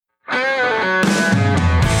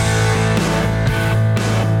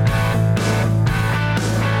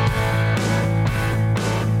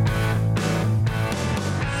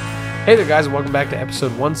Hey there, guys, and welcome back to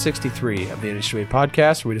episode 163 of the Industry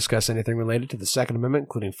Podcast, where we discuss anything related to the Second Amendment,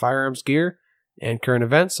 including firearms, gear, and current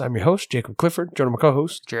events. I'm your host, Jacob Clifford, joined by my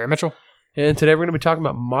co-host, Jerry Mitchell. and today we're going to be talking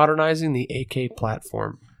about modernizing the AK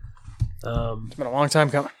platform. It's been a long time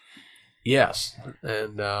coming. Yes,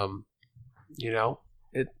 and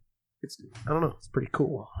it's I don't know, it's pretty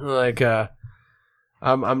cool. Like,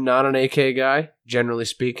 I'm not an AK guy, generally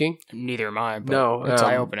speaking. Neither am I, but No, it's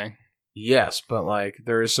eye-opening. Yes, but like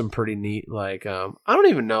there is some pretty neat I don't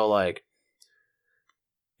even know like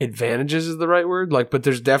advantages is the right word, like, but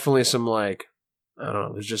there's definitely some like I don't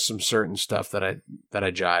know, there's just some certain stuff that I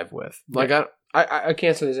jive with. Like I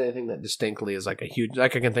can't say there's anything that distinctly is like a huge,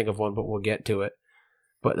 like I can think of one, but we'll get to it.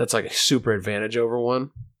 But that's like a super advantage over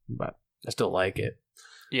one, but I still like it.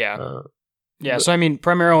 Yeah. So I mean,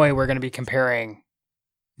 primarily we're going to be comparing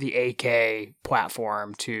the AK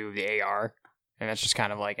platform to the AR. And that's just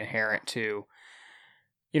kind of like inherent to,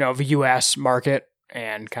 the U.S. market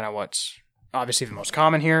and kind of what's obviously the most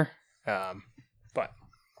common here. But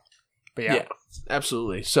yeah. Yeah,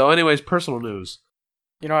 absolutely. So anyways, personal news.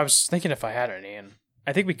 I was thinking if I had any, and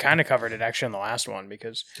I think we kind of covered it actually in the last one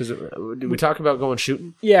because... Did we talk about going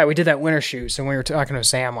shooting? Yeah, we did that winter shoot. So when we were talking to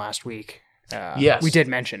Sam last week, yes, we did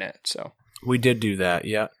mention it. So we did do that,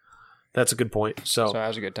 yeah. That's a good point. So that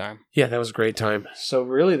was a good time. Yeah, that was a great time. So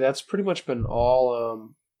really, that's pretty much been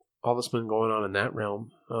all that's been going on in that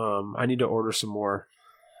realm. I need to order some more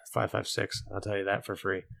 5.56. I'll tell you that for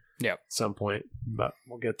free. Yeah, at some point, but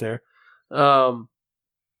we'll get there. So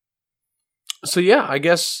yeah, I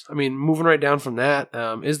guess moving right down from that,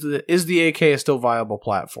 is the AK a still viable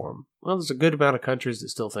platform? Well, there's a good amount of countries that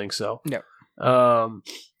still think so. Yeah.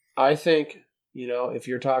 I think if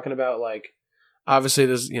you're talking about like. Obviously,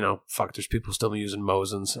 there's people still using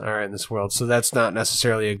Mosins in this world, so that's not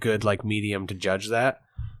necessarily a good like medium to judge that.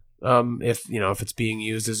 If it's being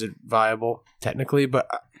used, is it viable technically? But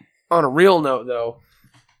on a real note, though,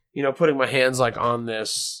 putting my hands like on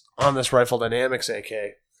this Rifle Dynamics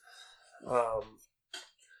AK,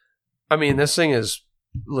 this thing is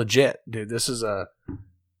legit, dude. There's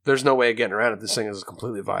no way of getting around it. This thing is a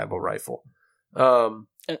completely viable rifle.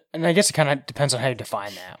 And I guess it kind of depends on how you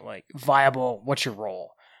define that. Like, viable, what's your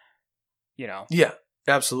role? Yeah,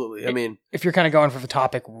 absolutely. If you're kind of going for the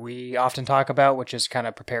topic we often talk about, which is kind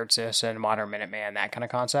of prepared citizen, modern Minuteman, that kind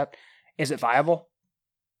of concept, is it viable?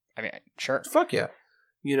 Sure. Fuck yeah.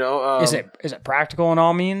 Is it practical in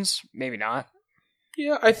all means? Maybe not.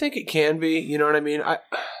 Yeah, I think it can be. You know what I mean?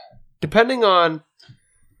 Depending on,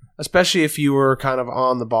 especially if you were kind of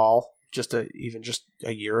on the ball just a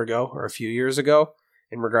year ago or a few years ago,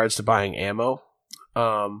 in regards to buying ammo,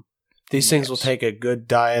 these things will take a good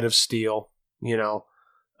diet of steel. I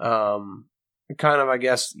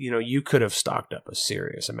guess you could have stocked up a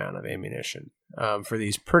serious amount of ammunition for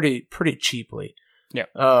these pretty cheaply. Yeah.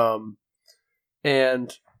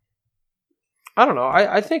 And I don't know.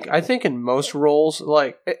 I think in most roles,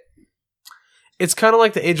 like it's kind of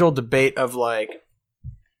like the age old debate of like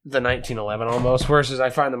the 1911 almost, versus I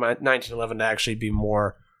find the 1911 to actually be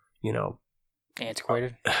more,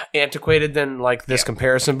 antiquated than like this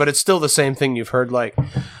comparison, but it's still the same thing you've heard like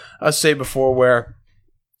us say before, where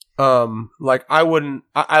like I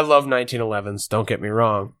love 1911s, don't get me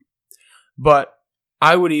wrong, but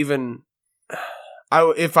if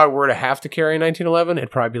I were to have to carry a 1911,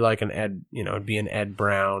 it'd probably be like it'd be an Ed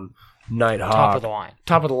Brown Nighthawk,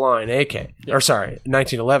 top of the line AK, or sorry,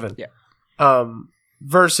 1911. Yeah.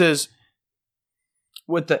 Versus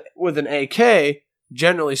with an AK,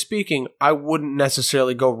 generally speaking, I wouldn't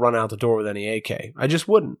necessarily go run out the door with any AK. I just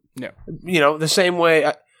wouldn't. No. The same way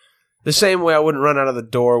I wouldn't run out of the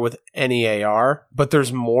door with any AR, but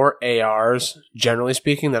there's more ARs, generally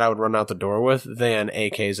speaking, that I would run out the door with than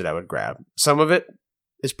AKs that I would grab. Some of it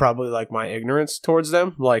is probably like my ignorance towards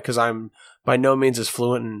them, like because I'm by no means as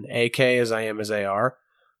fluent in AK as I am as AR.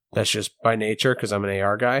 That's just by nature because I'm an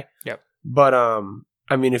AR guy. Yep. But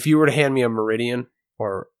if you were to hand me a Meridian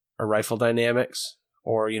or a Rifle Dynamics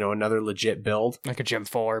or another legit build, like a Jim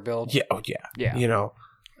Fuller build, yeah,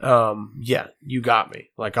 you got me.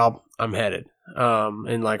 Like I'm headed,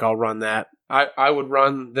 and like I'll run that. I would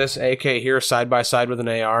run this AK here side by side with an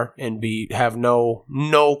AR and have no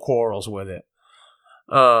quarrels with it.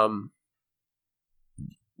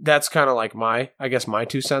 That's kind of like my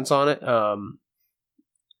 2 cents on it.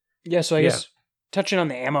 So I guess touching on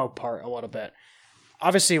the ammo part a little bit.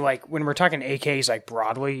 Obviously, like when we're talking AKs, like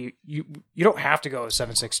broadly, you don't have to go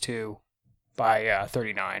 7.62 by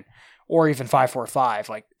 39 or even 5.45.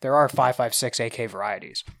 Like there are 5.56 AK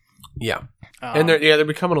varieties. Yeah. And they're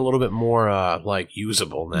becoming a little bit more like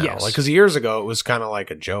usable now. Yes. Like, because years ago it was kind of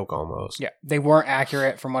like a joke almost. Yeah, they weren't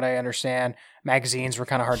accurate from what I understand. Magazines were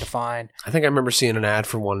kind of hard to find. I think I remember seeing an ad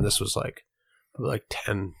for one. This was like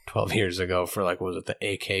 10, 12 years ago for like, what was it,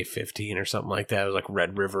 the AK-15 or something like that. It was like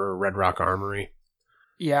Red River or Red Rock Armory.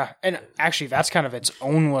 Yeah, and actually that's kind of its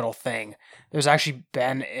own little thing. There's actually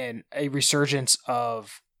been a resurgence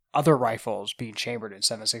of other rifles being chambered in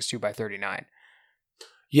 7.62 by 39.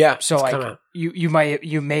 Yeah. So like you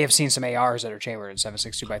may have seen some ARs that are chambered in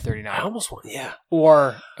 7.62 by 39. I almost want, yeah.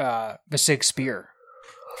 Or the Sig Spear,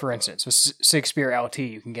 for instance. The Sig Spear LT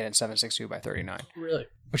you can get in 7.62 by 39. Really?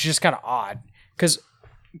 Which is just kind of odd. Because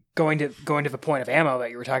going to the point of ammo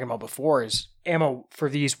that you were talking about before is ammo for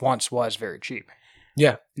these once was very cheap.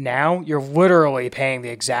 Yeah. Now you're literally paying the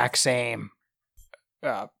exact same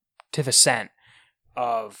to the cent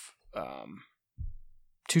of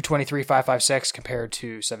 223.556 compared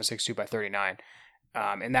to 7.62 by 39,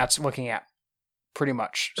 and that's looking at pretty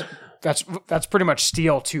much that's pretty much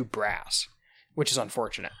steel to brass, which is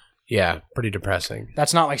unfortunate. Yeah, pretty depressing.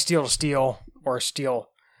 That's not like steel to steel or steel.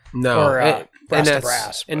 No, or brass to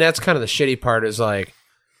brass. And that's kind of the shitty part is like,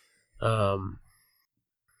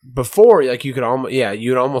 before, like you'd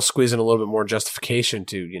almost squeeze in a little bit more justification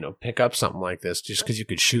to, pick up something like this just because you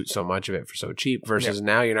could shoot so much of it for so cheap versus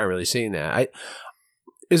now you're not really seeing that.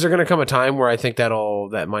 Is there going to come a time where I think that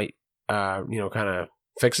might, kind of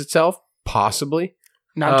fix itself? Possibly.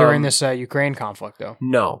 Not during this Ukraine conflict, though.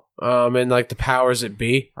 No. And like the powers that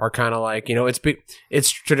be are kind of like, it's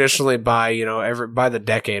traditionally by the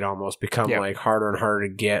decade almost become like harder and harder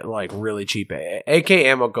to get like really cheap. AK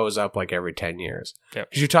ammo goes up like every 10 years. Yep.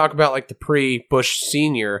 Because you talk about like the pre-Bush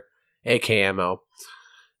senior AK ammo,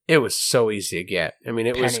 it was so easy to get. I mean,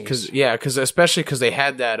 it was because especially because they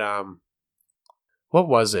had that, what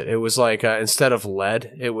was it? It was like instead of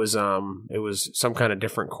lead, it was some kind of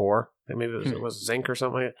different core. Maybe it was zinc or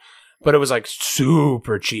something like that. But it was like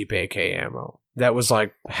super cheap AK ammo. That was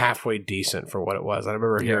like halfway decent for what it was. I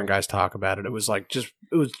remember hearing guys talk about it. It was like it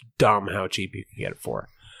was dumb how cheap you could get it for.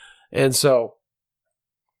 And so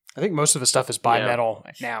I think most of the stuff is bimetal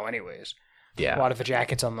now anyways. Yeah. A lot of the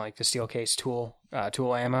jackets on like the steel case tool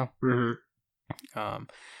ammo. Mm-hmm.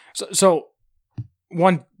 So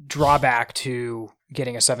one drawback to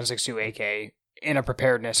getting a 7.62 AK in a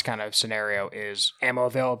preparedness kind of scenario is ammo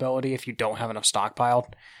availability if you don't have enough stockpiled.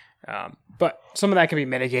 But some of that can be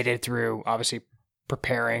mitigated through obviously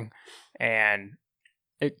preparing, and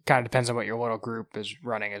it kind of depends on what your little group is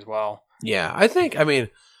running as well. Yeah, I think in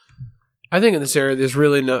this area there's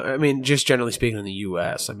really just generally speaking in the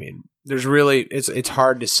US, there's really it's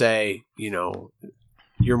hard to say,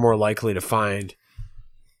 you're more likely to find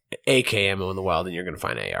AK ammo in the wild than you're going to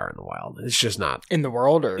find AR in the wild. It's just not in the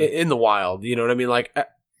world or in the wild. You know what I mean?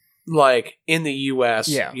 Like in the US,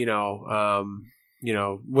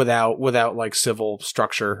 without like civil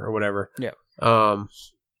structure or whatever. Yeah.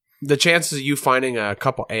 The chances of you finding a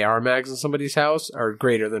couple AR mags in somebody's house are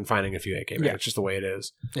greater than finding a few AK mags. It's just the way it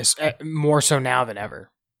is. Yes, more so now than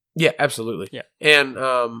ever. Yeah, absolutely. Yeah. And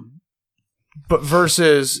but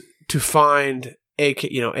versus to find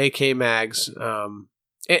AK mags,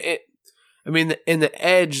 in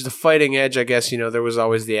the fighting edge, I guess, there was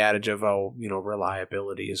always the adage of,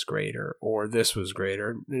 reliability is greater or this was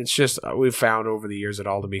greater. And it's just, we've found over the years it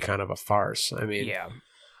all to be kind of a farce.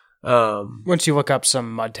 Once you look up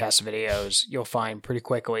some mud test videos, you'll find pretty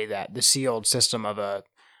quickly that the sealed system of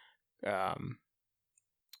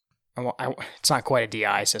it's not quite a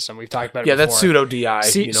DI system. We've talked about it before. That's pseudo DI.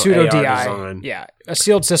 Pseudo AR DI. Design. Yeah. A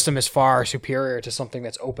sealed system is far superior to something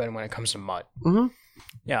that's open when it comes to mud. Mm-hmm.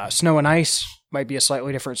 Yeah, snow and ice might be a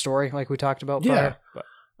slightly different story, like we talked about prior.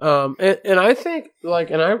 And I think,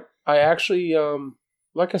 I actually,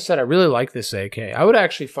 like I said, I really like this AK. I would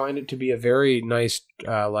actually find it to be a very nice,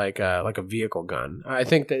 like a vehicle gun. I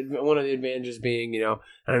think that one of the advantages being, and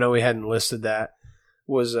I know we hadn't listed that,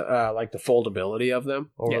 was like the foldability of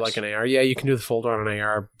them over like an AR. Yeah, you can do the folder on an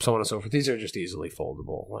AR, so on and so forth. These are just easily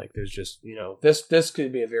foldable. Like there's just, this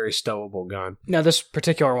could be a very stowable gun. Now this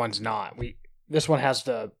particular one's not. This one has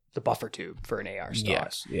the buffer tube for an AR stock.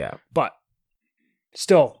 Yes, yeah. But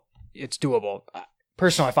still, it's doable.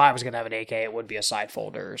 Personally, if I was going to have an AK, it would be a side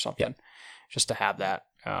folder or something, just to have that.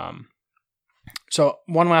 So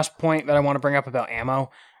one last point that I want to bring up about ammo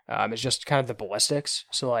is just kind of the ballistics.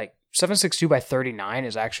 So like 7.62 by 39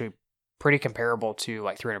 is actually pretty comparable to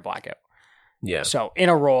like 300 Blackout. Yeah. So in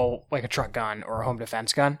a roll, like a truck gun or a home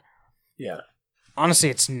defense gun. Yeah. Honestly,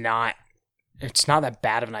 it's not that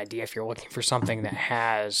bad of an idea if you're looking for something that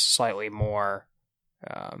has slightly more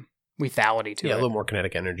lethality to it. Yeah, a little more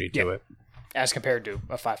kinetic energy to it. as compared to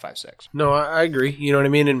a 5.56. No, I agree. You know what I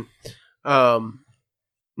mean? And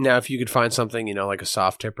now if you could find something, you know, like a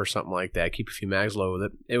soft tip or something like that, keep a few mags low with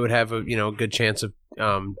it, it would have a, you know, good chance of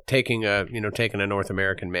taking a North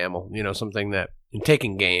American mammal, you know, something that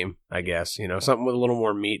taking game, I guess, you know, something with a little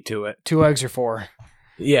more meat to it. 2 eggs or 4.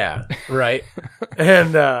 Yeah, right.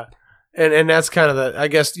 and that's kind of the, I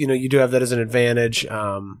guess, you know, you do have that as an advantage.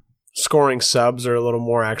 Scoring subs are a little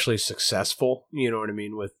more actually successful, you know what I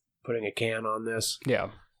mean, with putting a can on this. Yeah.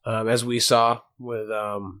 As we saw with,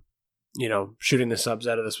 you know, shooting the subs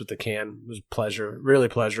out of this with the can was really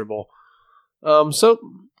pleasurable. So,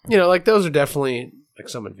 you know, like those are definitely like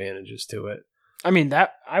some advantages to it. I mean,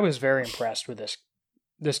 I was very impressed with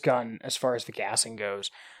this gun as far as the gassing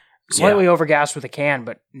goes. Slightly overgassed with a can,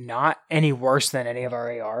 but not any worse than any of our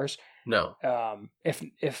ARs. No.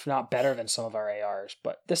 If not better than some of our ARs.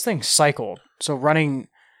 But this thing cycled. So running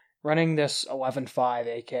this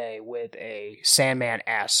 11.5 AK with a Sandman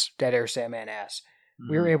S, Dead Air Sandman S,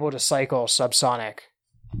 we were able to cycle subsonic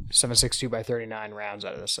 7.62x39 rounds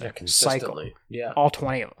out of this thing. Yeah, consistently. Cycle. Yeah. All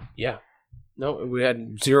 20 of them. Yeah. No, we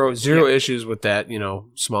had zero issues with that, you know,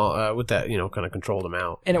 with that, you know, kind of controlled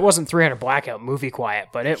amount. And it wasn't 300 blackout movie quiet,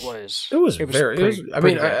 but I think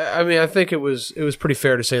it was pretty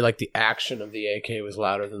fair to say like the action of the AK was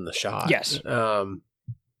louder than the shot. Yes. So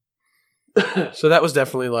that was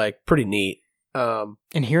definitely like pretty neat. And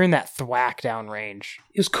hearing that thwack downrange,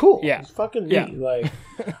 it was cool. Yeah. It was fucking neat. Yeah. Like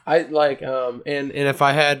I like and if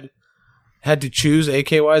I had to choose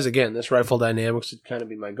AK wise, again, this Rifle Dynamics would kind of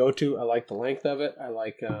be my go-to. I like the length of it. I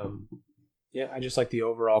like, I just like the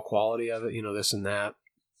overall quality of it, you know, this and that.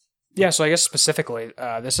 Yeah, so I guess specifically,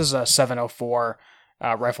 this is a 704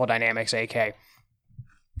 Rifle Dynamics AK.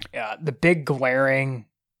 The big glaring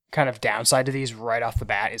kind of downside to these right off the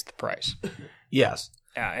bat is the price. Yes.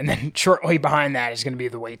 And then shortly behind that is going to be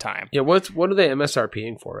the wait time. Yeah, what are they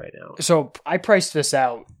MSRPing for right now? So I priced this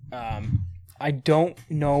out. I don't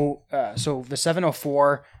know. So the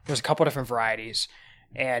 704, there's a couple different varieties.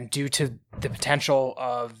 And due to the potential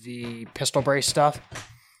of the pistol brace stuff,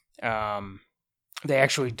 they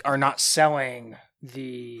actually are not selling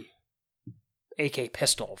the AK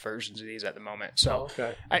pistol versions of these at the moment. So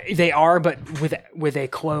they are, but with a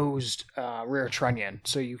closed rear trunnion,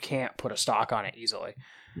 so you can't put a stock on it easily.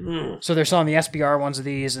 So they're selling the SBR ones of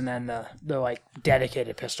these, and then the like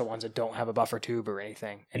dedicated pistol ones that don't have a buffer tube or any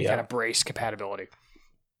kind of brace compatibility.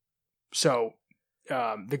 So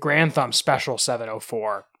the Grand Thumb Special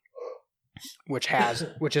 704, which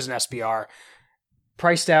is an SBR,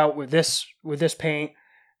 priced out with this paint,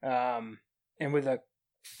 and with a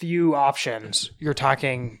few options, you're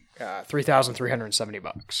talking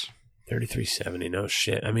 $3,370. $3,370, no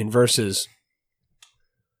shit. I mean, versus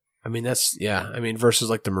versus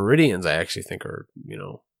like the Meridians, I actually think are, you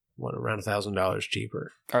know, around $1,000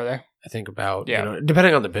 cheaper. Are they? I think about, you know,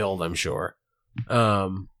 depending on the build, I'm sure.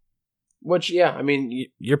 Which, yeah, I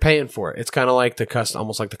mean, you're paying for it. It's kind of like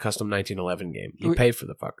almost like the custom 1911 game. You pay for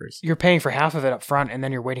the fuckers. You're paying for half of it up front, and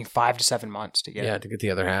then you're waiting 5 to 7 months to get it. Yeah, to get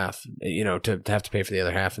the other half. You know, to have to pay for the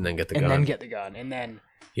other half and then get the gun. And then get the gun, and then...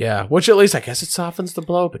 Yeah, which at least I guess it softens the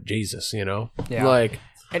blow, but Jesus, you know? Yeah. Like...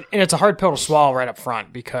 And it's a hard pill to swallow right up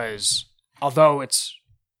front, because although it's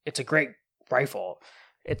a great rifle,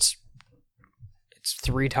 it's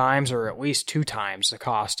 3 times or at least 2 times the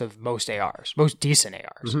cost of most ARs, most decent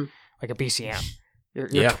ARs, like a BCM.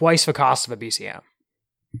 You're twice the cost of a BCM.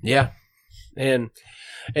 Yeah, and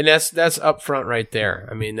that's up front right there.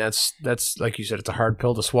 I mean, that's like you said, it's a hard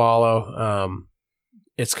pill to swallow.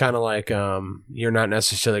 It's kind of like you're not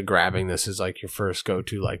necessarily grabbing this as like your first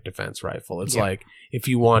go-to like defense rifle. It's like if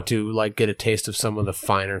you want to like get a taste of some of the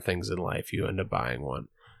finer things in life, you end up buying one.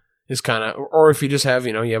 It's kind of, or if you just have,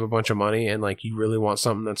 you know, you have a bunch of money and like you really want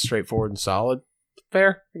something that's straightforward and solid.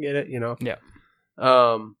 Fair, I get it, you know. Yeah.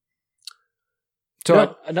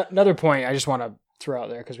 Another point I just want to throw out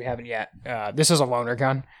there because we haven't yet. This is a loaner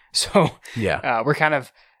gun, so we're kind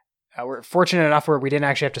of. We're fortunate enough where we didn't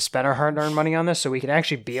actually have to spend our hard-earned money on this, so we can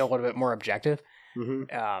actually be a little bit more objective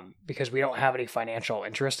because we don't have any financial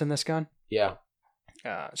interest in this gun. Yeah.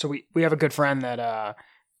 So we have a good friend that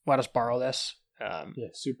let us borrow this.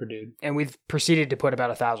 Super dude. And we've proceeded to put about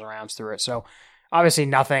 1,000 rounds through it. So obviously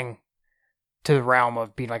nothing to the realm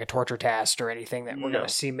of being like a torture test or anything that we're going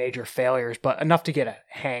to see major failures, but enough to get a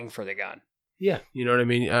hang for the gun. Yeah, you know what I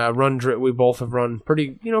mean. We both have run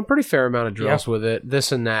pretty fair amount of drills with it,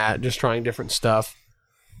 this and that, just trying different stuff,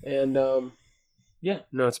 and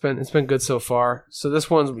it's been good so far. So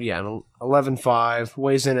this one's an 11.5,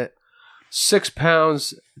 weighs in at 6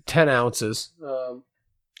 pounds 10 ounces.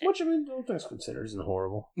 Which, I mean, all things considered isn't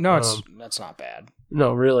horrible. No, that's not bad.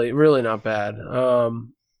 No, really, really not bad.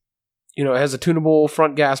 It has a tunable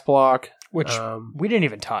front gas block. Which we didn't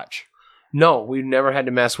even touch. No, we never had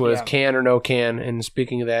to mess with Yeah. can or no can. And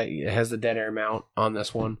speaking of that, it has the dead air mount on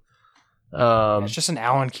this one. It's just an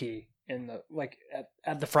Allen key in the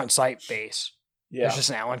at the front sight base. Yeah. It's just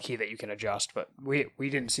an Allen key that you can adjust, but we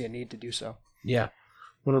didn't see a need to do so. Yeah,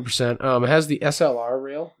 100%. It has the SLR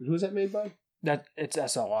rail. Who's that made by? That it's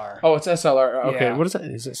SLR. Oh, it's SLR. Okay, Yeah. What is that?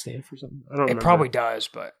 Does it stand for something? I don't remember. It probably does,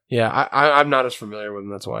 but Yeah, I'm not as familiar with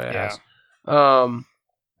them. That's why I Yeah. asked.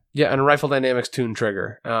 And a Rifle Dynamics tuned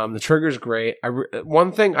trigger. The trigger's great.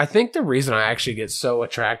 One thing, I think the reason I actually get so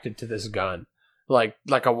attracted to this gun, like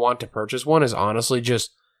I want to purchase one, is honestly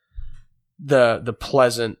just the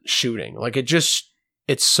pleasant shooting. Like it's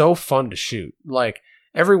so fun to shoot. Like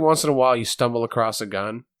every once in a while you stumble across a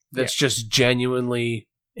gun that's just genuinely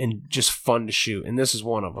and just fun to shoot, and this is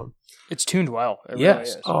one of them. it's tuned well. It Yes. really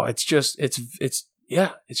is. Oh, it's just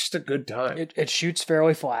a good time. It shoots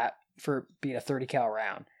fairly flat for being a 30 cal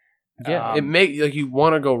round. Yeah, it you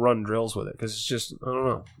want to go run drills with it because it's just, I don't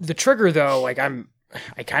know. The trigger though, I kind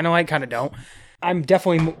of like, kind of don't. I'm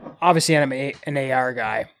definitely obviously I'm an AR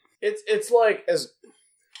guy. It's like as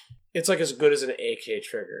good as an AK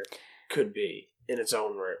trigger could be in its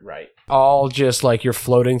own right. All just like you're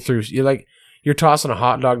floating through. You're tossing a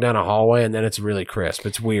hot dog down a hallway and then it's really crisp.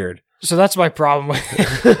 It's weird. So that's my problem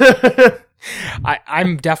with it.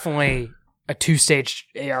 I'm definitely a 2-stage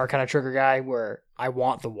AR kind of trigger guy where I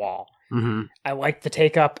want the wall. Mm-hmm. I like the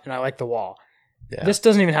take up and I like the wall. Yeah. This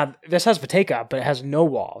has the take up, but it has no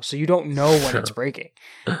wall, so you don't know when it's breaking.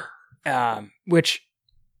 Which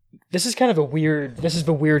this is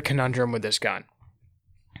the weird conundrum with this gun.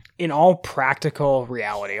 In all practical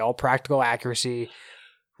reality, all practical accuracy,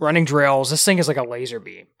 running drills, this thing is like a laser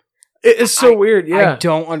beam. It's so weird. Yeah, I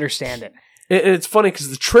don't understand it. It's funny because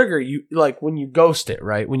the trigger, you like when you ghost it,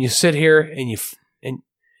 right? When you sit here and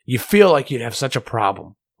you feel like you'd have such a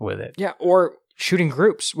problem with it. Yeah, or shooting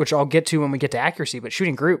groups, which I'll get to when we get to accuracy, but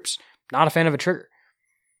shooting groups, not a fan of a trigger.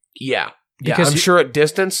 Yeah. Because I'm sure at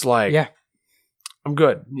distance, I'm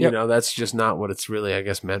good. Yep. That's just not what it's really, I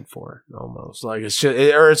guess, meant for. Almost like it's just,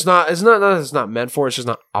 it's not that it's not meant for. It's just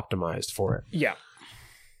not optimized for it. Yeah.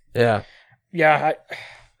 Yeah. Yeah.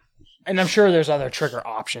 And I'm sure there's other trigger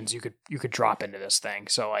options you could drop into this thing.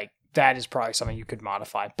 So that is probably something you could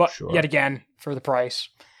modify. But yet again, for the price,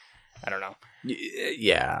 I don't know.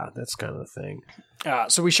 Yeah, that's kind of the thing.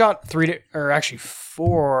 So we shot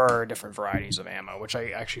 4 different varieties of ammo, which I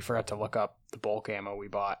actually forgot to look up the bulk ammo we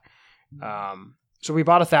bought. So we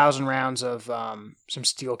bought 1,000 rounds of some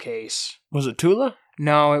steel case. Was it Tula?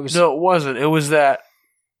 No, it was. No, it wasn't. It was that.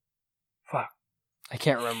 Fuck. I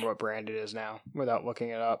can't remember what brand it is now without looking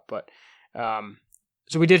it up. But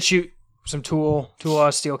so we did shoot some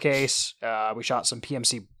Tula steel case. We shot some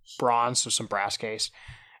PMC bronze, so some brass case,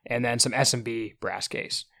 and then some S&B brass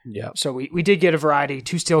case. Yeah. So we did get a variety,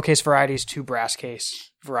 2 steel case varieties, 2 brass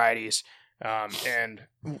case varieties, and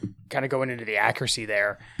kind of going into the accuracy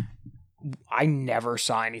there. I never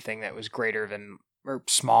saw anything that was greater than, or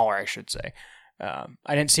smaller, I should say. I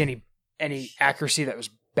didn't see any accuracy that was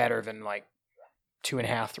better than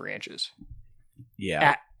 2.5, 3 inches.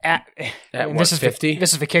 Yeah. At what, this is 50?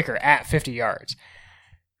 This is the kicker, at 50 yards,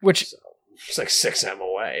 which it's like 6M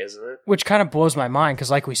away, isn't it? Which kind of blows my mind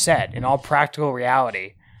because, like we said, in all practical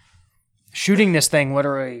reality, shooting this thing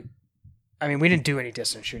literally. I mean, we didn't do any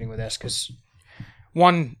distance shooting with this because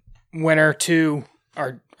 1, winter, 2,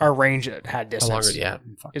 our range that had distance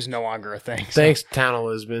is no longer a thing. So. Thanks, Town of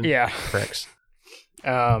Lisbon. Yeah. Pricks.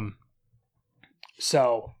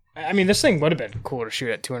 So, I mean, this thing would have been cool to shoot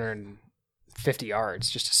at 250 yards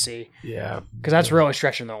just to see. Yeah. Because that's really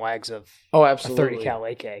stretching the legs of absolutely. a 30 cal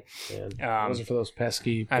AK. Those are for those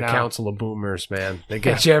pesky I know. council of boomers, man. They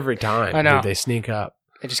get you every time. I know. Dude, they sneak up.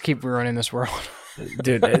 They just keep ruining this world.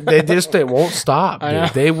 Dude, they won't stop. Dude.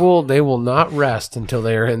 They will not rest until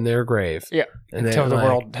they are in their grave. Yeah. And until the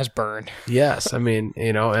world has burned. Yes, I mean,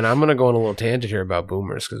 and I'm going to go on a little tangent here about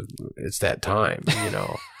boomers because it's that time,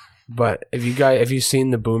 But if you've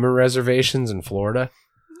seen the boomer reservations in Florida,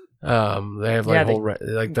 they have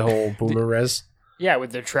the whole boomer res. Yeah,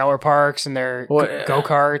 with their trailer parks and their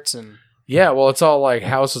go-karts and yeah, well, it's all like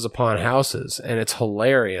houses upon houses, and it's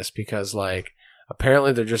hilarious because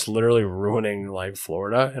apparently they're just literally ruining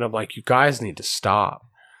Florida, and I'm like, you guys need to stop.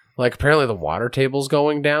 Apparently the water table's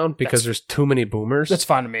going down because there's too many boomers. That's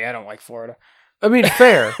fine to me. I don't like Florida. I mean,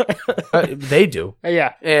 fair. They do.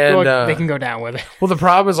 Yeah. And they can go down with it. Well, the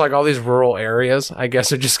problem is all these rural areas, I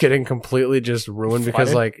guess, are just getting completely just ruined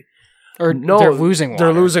because Or No, they're losing water.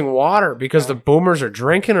 They're losing water because the boomers are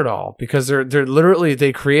drinking it all because they're literally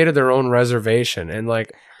they created their own reservation and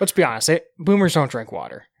like let's be honest, boomers don't drink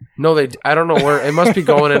water. no I don't know where it must be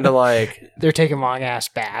going into like they're taking long ass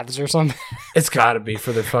baths or something. It's got to be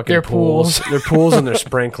for their fucking their pools, their pools and their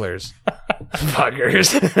sprinklers.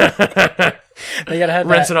 Fuckers. They gotta have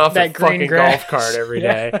rinsing off that the fucking grass. golf cart every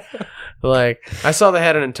day. Like I saw they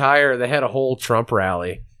had a whole Trump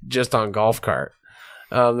rally just on golf cart.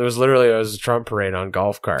 There was a Trump parade on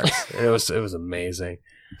golf carts. And it was amazing.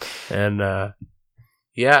 And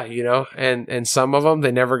yeah, you know, and some of them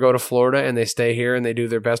they never go to Florida and they stay here and they do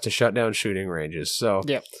their best to shut down shooting ranges. So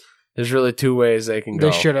yep. There's really two ways they can go.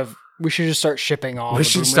 We should just start shipping all. We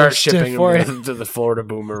should start shipping them to the Florida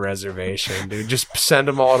Boomer Reservation, dude. Just send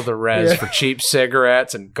them all to the res for cheap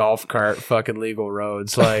cigarettes and golf cart fucking legal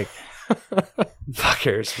roads. Like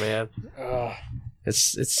fuckers, man.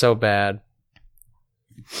 It's so bad.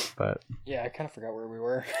 But yeah, I kind of forgot where we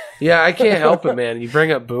were. Yeah, I can't help it, man. You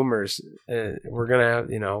bring up boomers, we're gonna have,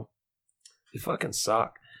 you know, they fucking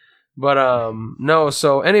suck. But no.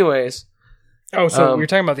 So, anyways. Oh, so you're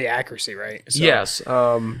talking about the accuracy, right? So. Yes.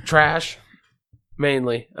 Trash,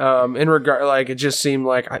 mainly. In regard, like it just seemed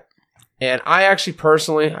like I actually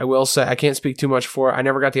personally, I will say, I can't speak too much for it. I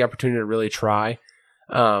never got the opportunity to really try.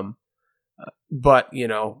 But you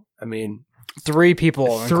know, I mean. Three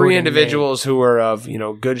individuals who were of, you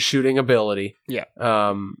know, good shooting ability. Yeah.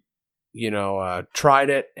 You know, tried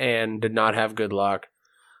it and did not have good luck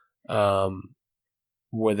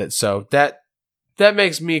with it. So that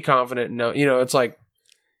makes me confident. No, you know, it's like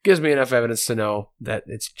gives me enough evidence to know that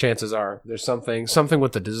its chances are there's something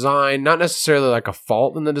with the design, not necessarily like a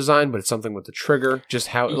fault in the design, but it's something with the trigger, just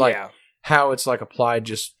how it's like applied,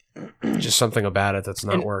 just something about it that's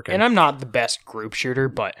not working. And I'm not the best group shooter,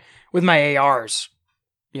 but with my ARs,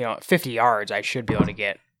 you know, at 50 yards, I should be able to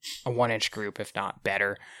get a 1-inch group, if not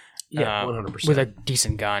better. Yeah, 100%. With a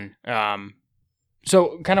decent gun.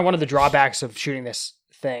 So kind of one of the drawbacks of shooting this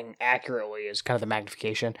thing accurately is kind of the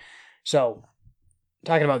magnification. So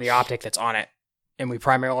talking about the optic that's on it, and we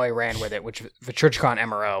primarily ran with it, which the Trijicon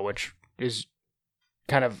MRO, which is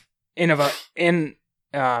kind of in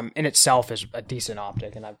itself is a decent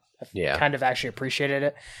optic, and I've kind of actually appreciated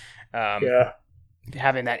it.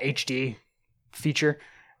 Having that HD feature.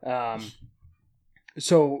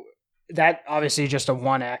 So that obviously just a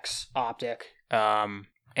 1x optic. And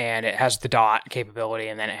it has the dot capability,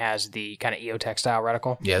 and then it has the kind of EOTech style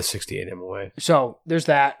reticle. Yeah, 68 MOA. So there's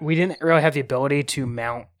that. We didn't really have the ability to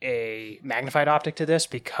mount a magnified optic to this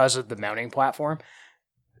because of the mounting platform.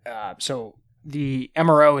 So the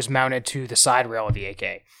MRO is mounted to the side rail of the AK.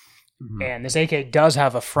 Mm-hmm. And this AK does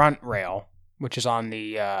have a front rail, which is on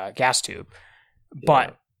the gas tube.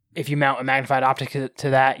 But if you mount a magnified optic to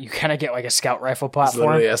that, you kind of get like a scout rifle platform. It's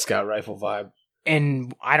literally a scout rifle vibe.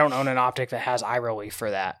 And I don't own an optic that has eye relief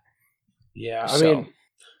for that. Yeah, I mean,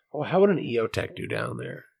 how would an EOTech do down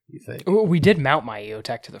there, you think? We did mount my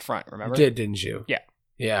EOTech to the front, remember? You did, didn't you? Yeah.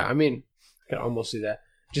 Yeah, I mean, I can almost see that.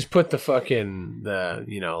 Just put the fucking, the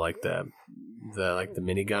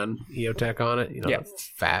minigun EOTech on it, you know, the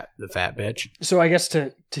fat bitch. So I guess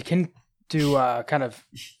to kind of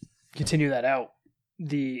continue that out,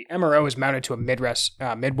 the MRO is mounted to a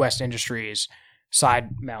Midwest Industries side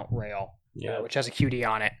mount rail, which has a QD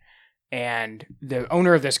on it. And the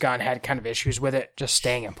owner of this gun had kind of issues with it just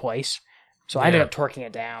staying in place. So I ended up torquing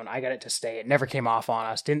it down. I got it to stay. It never came off on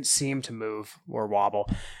us. Didn't seem to move or wobble.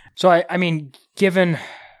 So I mean, given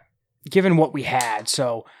what we had,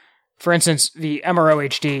 so for instance, the MRO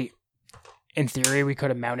HD, in theory, we could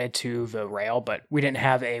have mounted to the rail, but we didn't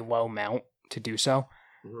have a low mount to do so.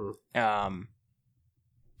 Mm-hmm.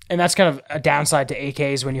 And that's kind of a downside to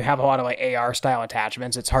AKs when you have a lot of like AR style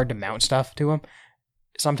attachments. It's hard to mount stuff to them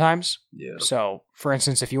sometimes. Yeah. So, for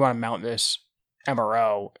instance, if you want to mount this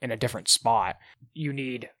MRO in a different spot, you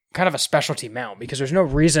need kind of a specialty mount because there's no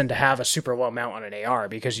reason to have a super low mount on an AR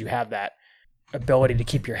because you have that ability to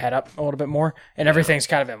keep your head up a little bit more and everything's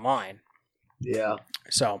kind of in line. Yeah.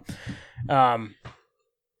 So,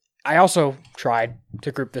 I also tried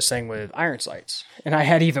to group this thing with iron sights, and I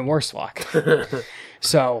had even worse luck.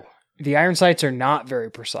 So the iron sights are not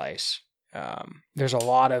very precise. There's a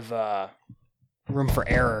lot of room for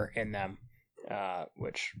error in them,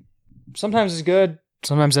 which sometimes is good,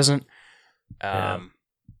 sometimes isn't. I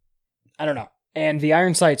don't know. And the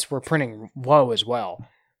iron sights were printing low as well.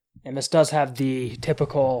 And this does have the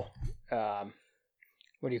typical,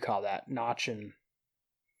 what do you call that? Notch and...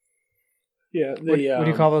 Yeah. What do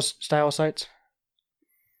you call those style sights?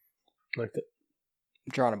 Like the...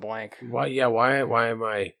 I'm drawing a blank. Why? Yeah. Why am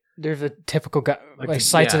I? They're the typical the-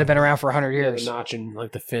 sights that yeah. have been around for 100 Yeah, years. the notching,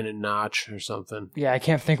 like the fin and notch or something. Yeah, I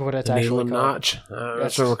can't think of what it's The needle actually and called. notch.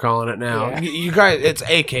 That's what we're calling it now. Yeah. You guys, it's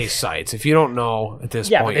AK sights. If you don't know at this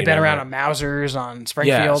Yeah, point, but they've you been know around that. on Mausers, on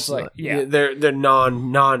Springfields. Yes, they're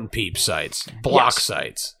non peep sights, block Yes.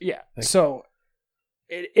 sights. Yeah. So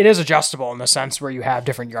it is adjustable in the sense where you have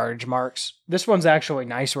different yardage marks. This one's actually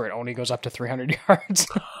nice where it only goes up to 300 yards.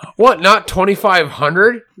 What? Not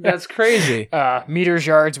 2,500? That's crazy. Meters,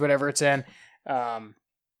 yards, whatever it's in.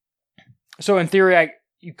 So in theory,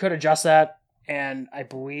 you could adjust that, and I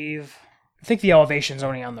think the elevation's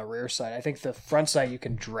only on the rear side. I think the front side you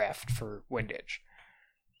can drift for windage.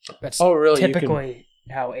 That's Oh, really? typically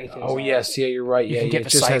how AKs Oh are. yes, yeah, you're right. You Yeah, can get it the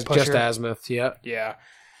just side has just pusher. azimuth. Yeah. Yeah.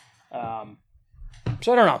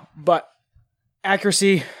 So I don't know, but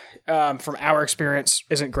accuracy from our experience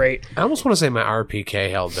isn't great. I almost want to say my RPK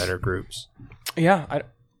held better groups. Yeah,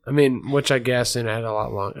 I mean, which I guess it had a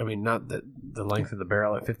lot long. I mean, not that the length of the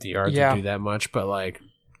barrel at 50 yards Yeah. would do that much, but like,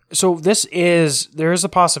 so there is a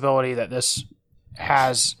possibility that this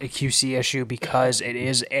has a QC issue because it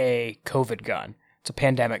is a COVID gun. It's a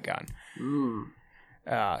pandemic gun.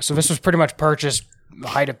 So this was pretty much purchased the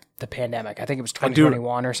height of the pandemic. I think it was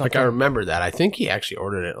 2021 or like something. I remember that. I think he actually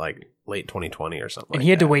ordered it like late 2020 or something. And he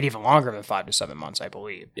had to wait even longer than 5 to 7 months, I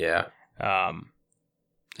believe. Yeah.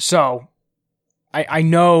 So I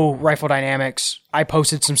know Rifle Dynamics. I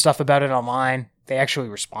posted some stuff about it online. They actually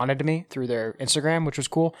responded to me through their Instagram, which was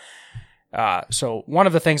cool. So one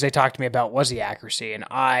of the things they talked to me about was the accuracy, and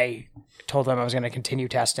I told them I was going to continue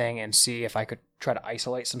testing and see if I could try to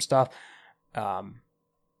isolate some stuff.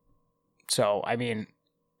 So, I mean,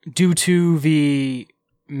 due to the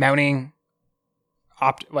mounting,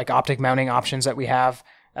 optic mounting options that we have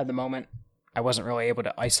at the moment, I wasn't really able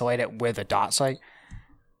to isolate it with a dot sight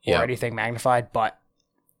or anything magnified. But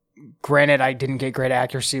granted, I didn't get great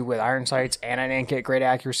accuracy with iron sights, and I didn't get great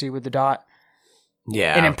accuracy with the dot.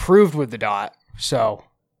 Yeah. It improved with the dot. So,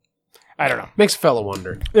 I don't know. Makes a fellow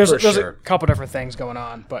wonder. There's sure. a couple different things going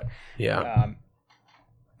on, but Yeah.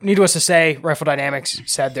 needless to say, Rifle Dynamics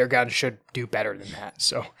said their gun should do better than that.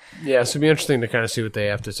 So Yeah, so it'd be interesting to kind of see what they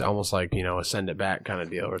have to. It's almost like, a send it back kind of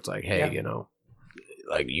deal where it's like, hey, Yeah.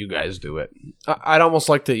 like you guys do it. I'd almost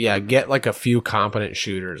like to, get like a few competent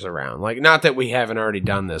shooters around. Like, not that we haven't already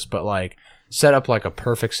done this, but like set up like a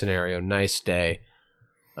perfect scenario, nice day,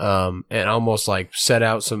 and almost like set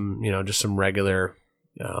out some, just some regular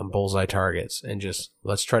bullseye targets and just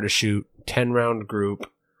let's try to shoot 10-round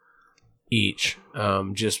group each.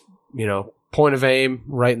 Just, point of aim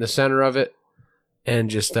right in the center of it and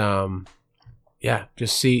just,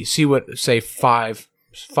 just see what, say, five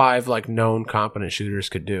like known competent shooters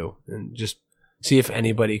could do and just see if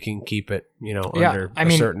anybody can keep it, under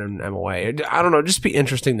a certain MOA. I don't know, just be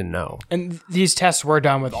interesting to know. And these tests were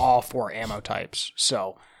done with all 4 ammo types.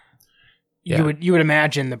 So Yeah. you would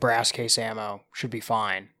imagine the brass case ammo should be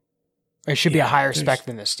fine. It should be a higher spec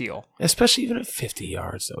than the steel. Especially even at 50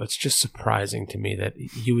 yards, though. It's just surprising to me that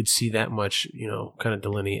you would see that much, kind of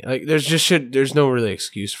delineate. Like, there's no really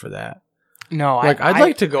excuse for that. No, I'd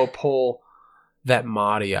like to go pull that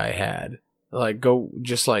Mahdi I had. Like, go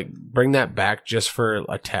just like bring that back just for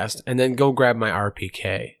a test, and then go grab my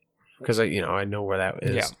RPK because I know where that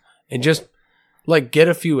is, Yeah. and just like get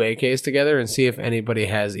a few AKs together and see if anybody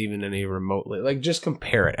has even any remotely like just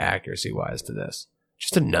compare it accuracy wise to this,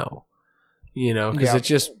 just to know, because Yeah. it's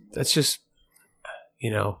just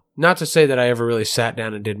not to say that I ever really sat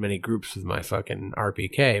down and did many groups with my fucking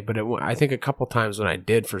RPK, but I think a couple times when I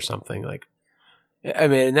did for something like. I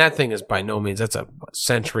mean, and that thing is by no means, that's a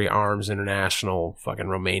Century Arms International fucking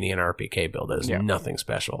Romanian RPK build. That is nothing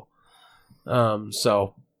special.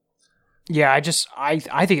 So. Yeah, I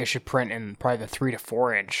think it should print in probably the 3 to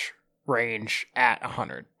 4 inch range at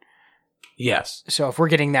 100. Yes. So if we're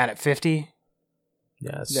getting that at 50,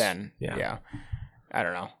 yes, then yeah. I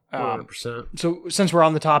don't know. 100%. So since we're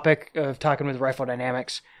on the topic of talking with Rifle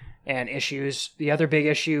Dynamics and issues, the other big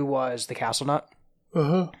issue was the castle nut.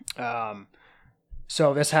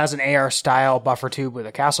 So this has an AR style buffer tube with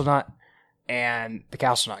a castle nut, and the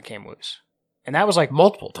castle nut came loose. And that was like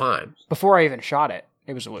Multiple times. before I even shot it,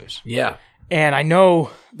 it was loose. Yeah. And I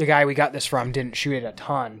know the guy we got this from didn't shoot it a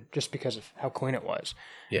ton just because of how clean it was.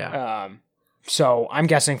 Yeah. So I'm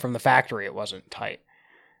guessing from the factory it wasn't tight.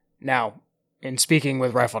 Now, in speaking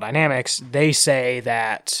with Rifle Dynamics, they say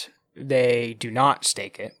that they do not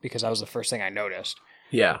stake it because that was the first thing I noticed.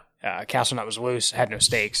 Yeah. Castle nut was loose, had no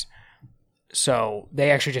stakes. So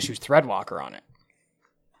they actually just used thread locker on it.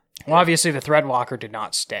 Well, obviously the thread locker did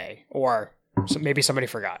not stay, or maybe somebody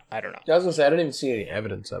forgot. I don't know. I was going to say, I didn't even see any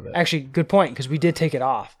evidence of it. Actually, good point, because we did take it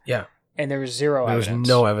off. Yeah. and there was zero There was evidence.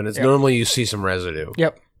 no evidence. Yep. Normally you see some residue.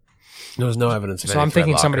 Yep. There was no evidence of So any I'm Fred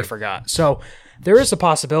thinking somebody Locker. forgot. So there is a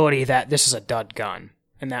possibility that this is a dud gun,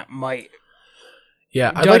 and that might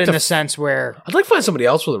Yeah, dud in the sense where I'd like to find somebody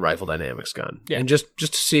else with a Rifle Dynamics gun, Yeah. and just to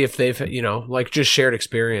see if they've like just shared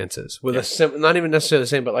experiences with not even necessarily the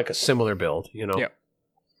same, but like a similar build. Yeah.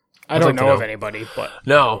 I I'd don't like to know of know. anybody, but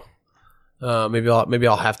No, maybe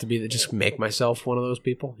I'll have to be just make myself one of those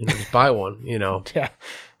people. Just buy one. yeah,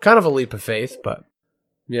 Kind of a leap of faith, but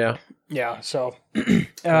yeah. yeah. So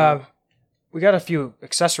we got a few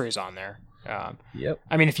accessories on there. Yep.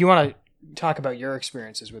 I mean, if you want to talk about your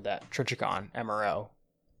experiences with that Trichicon MRO,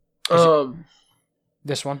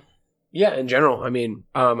 this one. Yeah, in general, I mean,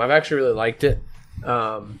 I've actually really liked it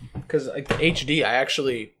because like the HD, I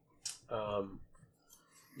actually, I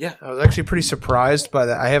was actually pretty surprised by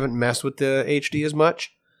that. I haven't messed with the HD as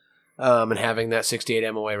much, and having that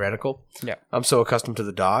 68 MOA reticle. Yeah, I'm so accustomed to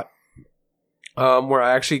the dot, where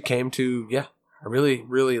I actually came to, I really,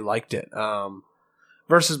 really liked it.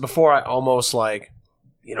 Versus before, I almost like,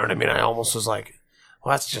 you know what I mean? I almost was like,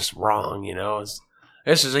 well, that's just wrong,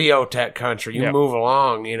 This is EOTech country. You Yep. move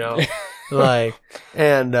along, but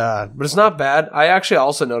it's not bad. I actually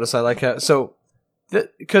also noticed I like how,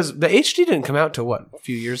 because the HD didn't come out till what, a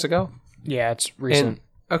few years ago? yeah, it's recent.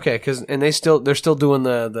 Okay, and they're still doing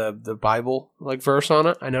the Bible like verse on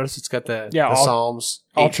it. I noticed it's got the all- Psalms.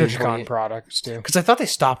 all 18, Trichicon 28. products do Because I thought they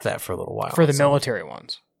stopped that for a little while. for the So- military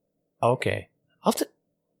ones. Okay, I'll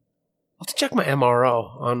have to check my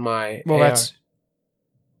MRO on my. Well, AR. that's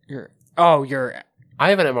your. I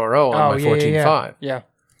have an MRO on my 14.5. Yeah.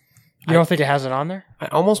 You don't think it has it on there? I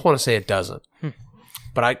almost want to say it doesn't,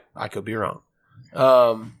 but I could be wrong.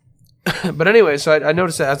 But anyway, so I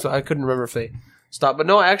noticed that. I couldn't remember if they stopped, but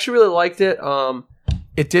no, I actually really liked it.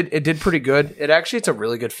 It did pretty good. It's a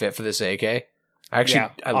really good fit for this AK. I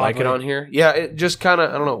like it oddly. on here. Yeah, it just kind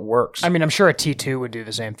of, I don't know, it works. I mean, I'm sure a T2 would do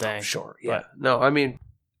the same thing. Sure. Yeah. No, I mean,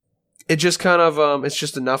 it just kind of it's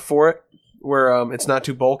just enough for it where it's not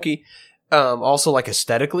too bulky. Also, like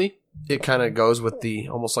aesthetically, it kind of goes with the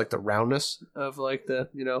almost like the roundness of like the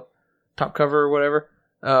top cover or whatever.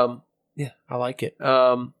 Yeah, I like it.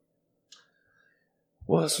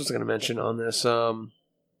 What else was I going to mention on this? Overall,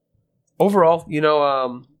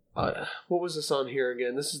 what was this on here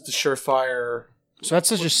again? This is the Surefire So that's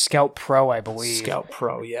just Scout Pro, I believe. Scout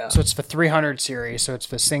Pro. Yeah. So it's the 300 series. So it's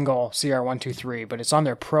the single CR123, but it's on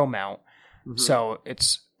their Pro mount. Mhm. So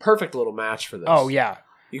it's perfect little match for this. oh yeah,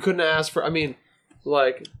 You couldn't ask for. I mean,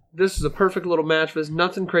 like this is a perfect little match for this.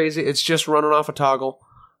 Nothing crazy. It's just running off a toggle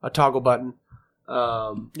button.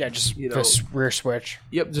 yeah, just You know- this rear switch.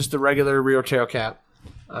 Yep, just the regular rear tail cap.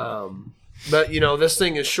 But this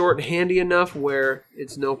thing is short and handy enough where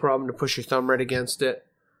it's no problem to push your thumb right against it.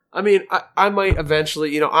 I mean, I might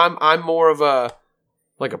eventually. I'm more of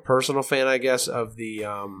a personal fan, I guess, of the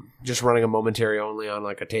just running a momentary only on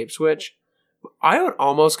like a tape switch. I would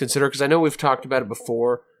almost consider, because I know we've talked about it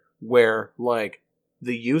before, where like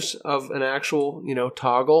the use of an actual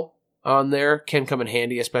toggle on there can come in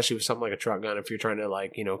handy, especially with something like a truck gun. If you're trying to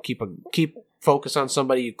like keep focus on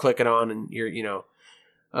somebody, you click it on and you're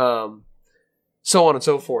so on and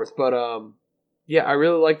so forth. But yeah, I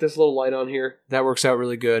really like this little light on here. That works out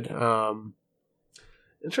really good. I'm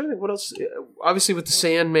trying to think what else. Obviously, with the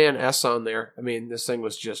Sandman S on there, I mean, this thing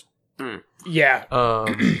was just. Yeah,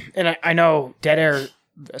 Um, and I know Dead Air,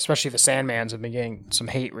 especially the Sandmans, have been getting some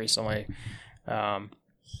hate recently. I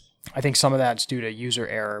think some of that's due to user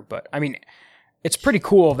error, but I mean, it's pretty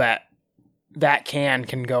cool that can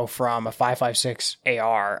go from a 5.56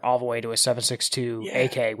 AR all the way to a 7.62 Yeah.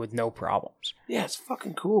 AK with no problems. yeah, it's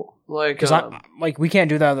fucking cool. Like, Because we can't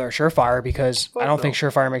do that with our Surefire because Fuck I don't no. think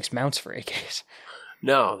Surefire makes mounts for AKs.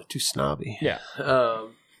 no, they're too snobby. Yeah,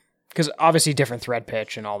 Um, because obviously different thread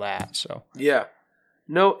pitch and all that. So yeah.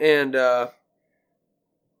 No, and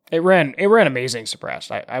it ran amazing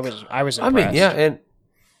suppressed. I was impressed. I mean, yeah, and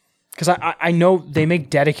Because I know they make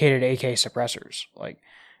dedicated AK suppressors. Like,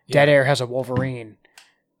 Dead Air has a Wolverine,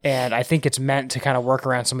 and I think it's meant to kind of work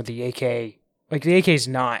around some of the AK. Like, the AK's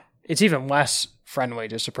not... It's even less friendly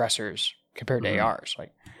to suppressors compared to ARs.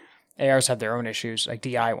 Like, ARs have their own issues, like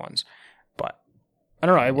DI ones. But, I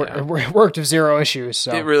don't know, it worked with zero issues,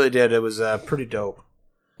 so... it really did. It was pretty dope.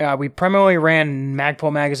 we primarily ran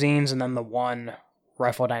Magpul magazines and then the one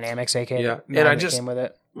Rifle Dynamics AK Yeah, mag and I that just- came with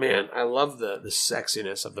it. Man, I love the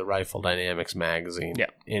sexiness of the Rifle Dynamics magazine. Yeah.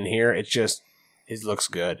 In here, it looks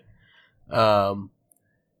good.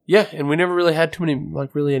 Yeah, and we never really had too many,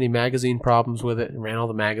 like, really any magazine problems with it. It ran all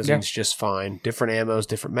the magazines just fine. Different ammos,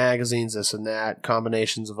 different magazines, this and that,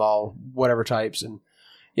 combinations of all whatever types, and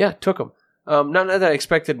yeah, took them. Not that I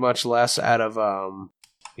expected much less out of,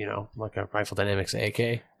 like a Rifle Dynamics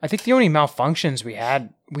AK. I think the only malfunctions we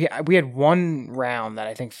had one round that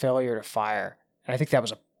I think failure to fire, and I think that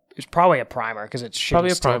was it's probably a primer because it's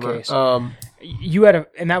Probably a steel primer. case. You had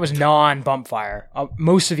and that was non-bump fire.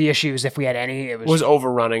 Most of the issues, if we had any, it was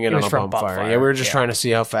overrunning it on a from bump fire. fire. Yeah, we were just trying to see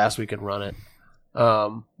how fast we could run it.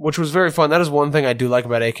 Which was very fun. That is one thing I do like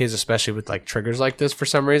about AKs, especially with like triggers like this. For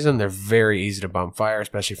some reason, they're very easy to bump fire,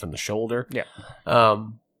 especially from the shoulder. Yeah.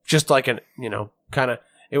 Just like kind of.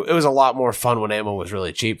 It was a lot more fun when ammo was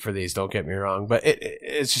really cheap for these. Don't get me wrong, but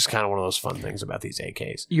it's just kind of one of those fun things about these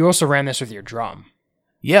AKs. You also ran this with your drum.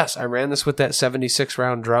 Yes, I ran this with that 76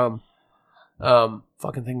 round drum.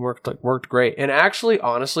 Fucking thing worked great. And actually,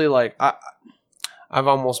 honestly, like I've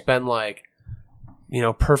almost been like,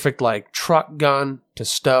 perfect like truck gun to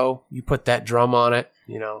stow. You put that drum on it.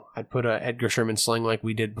 I'd put a Edgar Sherman sling like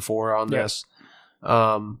we did before on this.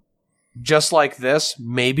 Just like this,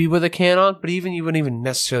 maybe with a can on, but you wouldn't even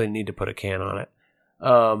necessarily need to put a can on it.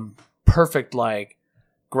 Perfect, like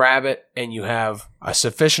grab it and you have a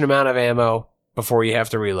sufficient amount of ammo before you have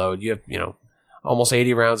to reload. You have, almost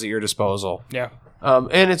 80 rounds at your disposal. Yeah.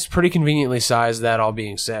 And it's pretty conveniently sized, that all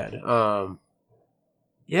being said. I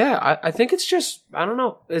think it's just, I don't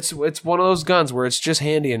know. It's one of those guns where it's just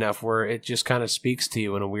handy enough where it just kind of speaks to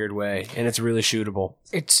you in a weird way, and it's really shootable.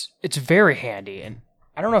 It's very handy, and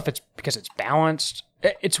I don't know if it's because it's balanced.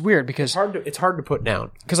 It's weird because It's hard to put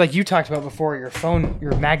down. Because like you talked about before, your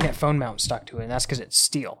magnet phone mount stuck to it, and that's because it's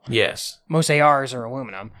steel. Yes. Most ARs are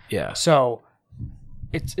aluminum. Yeah. So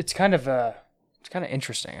it's kind of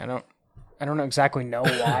interesting. I don't exactly know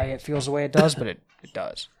why it feels the way it does, but it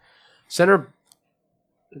does. The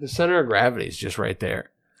center of gravity is just right there.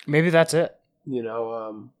 Like that's it.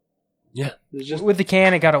 Yeah. With the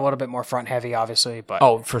can, it got a little bit more front heavy, obviously, but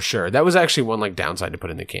Oh, for sure. That was actually one like downside to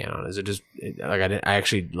putting the can on. Is I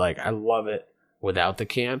love it without the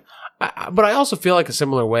can. But I also feel like a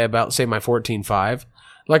similar way about, say, my 14.5.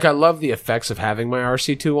 Like, I love the effects of having my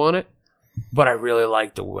RC2 on it, but I really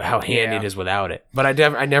like how handy it is without it. But I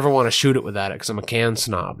never want to shoot it without it because I'm a can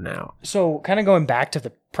snob now. So, kind of going back to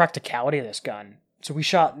the practicality of this gun. So, we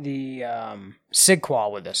shot the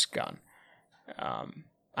Sigqual with this gun.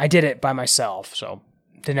 I did it by myself, so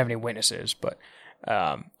didn't have any witnesses, but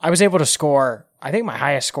I was able to score, I think my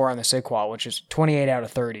highest score on the Sigqual, which is 28 out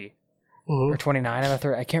of 30, or 29 out of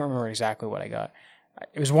 30. I can't remember exactly what I got.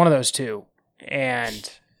 It was one of those two, and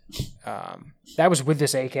that was with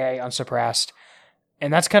this AK unsuppressed,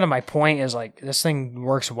 and that's kind of my point, is like, this thing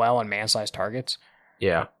works well on man-sized targets.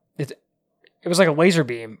 Yeah. It was like a laser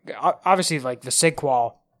beam. Obviously, like, the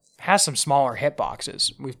Sigqual has some smaller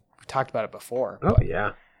hitboxes. We've talked about it before. Oh,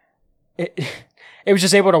 yeah. It was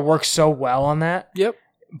just able to work so well on that. Yep.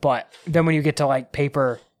 But then when you get to like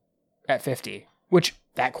paper at 50, which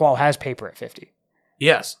that qual has paper at 50.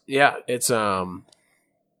 Yes. Yeah. It's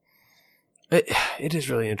it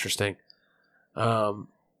is really interesting. And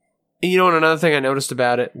another thing I noticed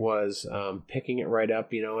about it was picking it right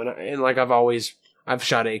up, and like I've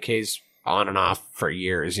shot AKs on and off for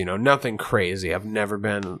years, nothing crazy. I've never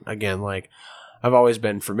been, again, like, I've always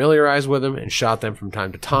been familiarized with them and shot them from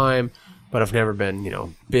time to time, but I've never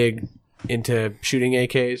been, big into shooting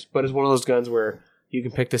AKs. But it's one of those guns where you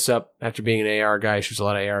can pick this up after being an AR guy, shoots a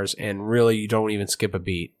lot of ARs, and really you don't even skip a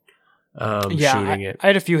beat shooting it. I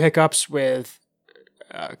had a few hiccups with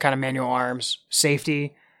kind of manual arms,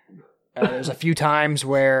 safety. There's a few times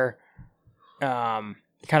where kind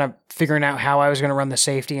of figuring out how I was going to run the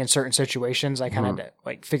safety in certain situations, I kind of had to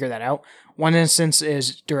like figure that out. One instance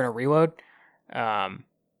is during a reload.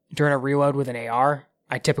 During a reload with an AR,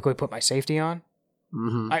 I typically put my safety on.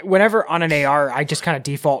 Mm-hmm. Whenever on an AR, I just kind of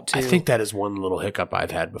default to... I think that is one little hiccup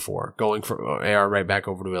I've had before. Going from AR right back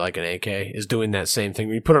over to like an AK is doing that same thing.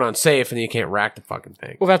 When you put it on safe and then you can't rack the fucking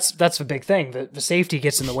thing. Well, that's the big thing. The safety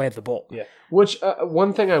gets in the way of the bolt. Yeah. Which,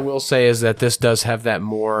 one thing I will say is that this does have that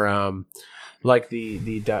more... like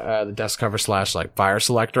the dust cover / like fire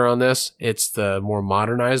selector on this. It's the more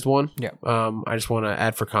modernized one. Yeah. I just want to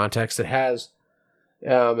add for context. It has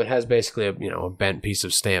basically a bent piece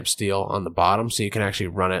of stamped steel on the bottom, so you can actually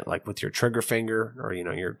run it like with your trigger finger or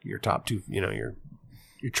your top two, your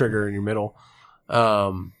trigger in your middle,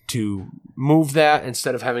 to move that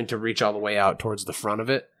instead of having to reach all the way out towards the front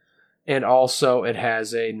of it. And also it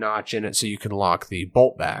has a notch in it so you can lock the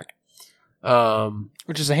bolt back.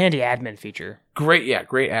 Which is a handy admin feature. Great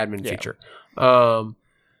admin feature.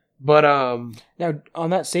 But now on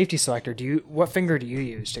that safety selector, what finger do you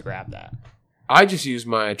use to grab that? I just use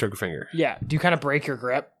my trigger finger. Yeah. Do you kind of break your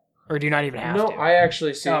grip, or do you not even have to? No, I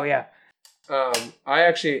actually see. Oh yeah. I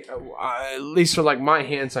actually, at least for like my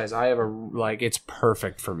hand size, I have it's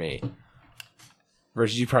perfect for me.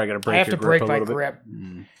 Versus you probably got to break your grip a little bit. I have to break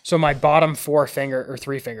my grip. So my bottom 3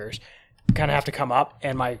 fingers kind of have to come up,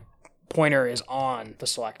 and my pointer is on the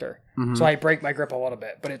selector. Mm-hmm. So I break my grip a little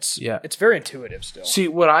bit, but it's very intuitive still. See,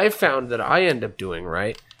 what I found that I end up doing,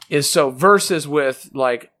 right, is so versus with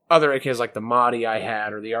like other AKs like the Mahdi I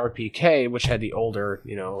had or the RPK, which had the older,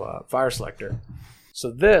 fire selector.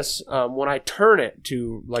 So this, when I turn it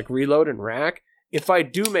to like reload and rack, if I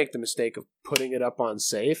do make the mistake of putting it up on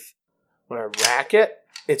safe, when I rack it,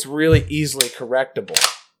 it's really easily correctable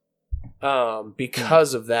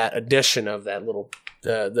because of that addition of that little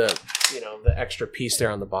the extra piece there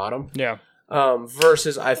on the bottom. Yeah.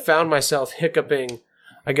 Versus I found myself hiccuping,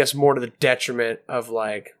 I guess, more to the detriment of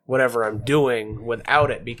like whatever I'm doing without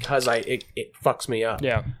it because it fucks me up.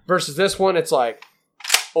 Yeah. Versus this one, it's like,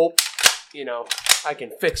 I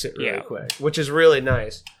can fix it really quick, which is really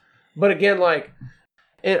nice. But again,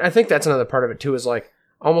 and I think that's another part of it too, is like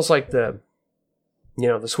almost like the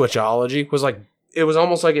Switchology was like, it was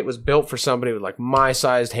almost like it was built for somebody with like my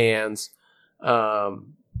sized hands.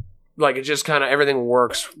 Like it just kind of everything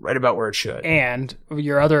works right about where it should. And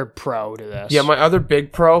your other pro to this. Yeah, my other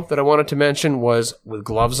big pro that I wanted to mention was with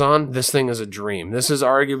gloves on. This thing is a dream. This is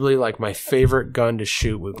arguably like my favorite gun to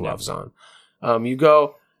shoot with gloves on. You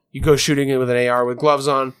go shooting it with an AR with gloves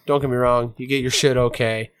on. Don't get me wrong. You get your shit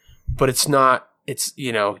okay, but it's not. It's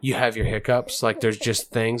you have your hiccups. Like there's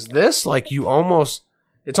just things. This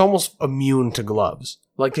it's almost immune to gloves.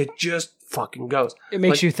 Like it just fucking goes. It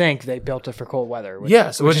makes you think they built it for cold weather. Which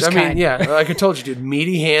like I told you, dude,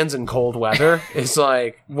 meaty hands in cold weather is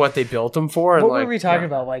like what they built them for. What were we talking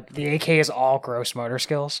about? Like the AK is all gross motor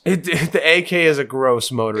skills. The AK is a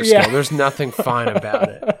gross motor skill. There's nothing fine about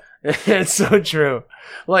it. It's so true.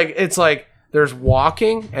 Like it's like there's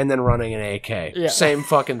walking and then running an AK. Yeah. Same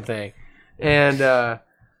fucking thing. And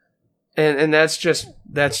that's just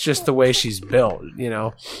the way she's built,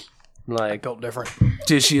 Like built different.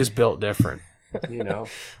 Dude, she is built different,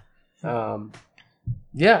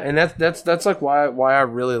 Yeah, and that's like why I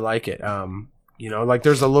really like it. Like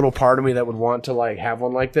there's a little part of me that would want to like have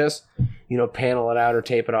one like this, panel it out or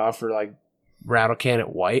tape it off or like rattle can it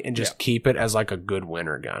white and just keep it as like a good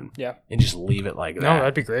winter gun. Yeah. And just leave it like that. No,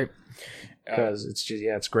 that'd be great. Because it's just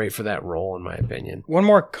it's great for that role in my opinion. One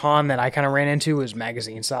more con that I kind of ran into was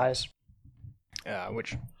magazine size,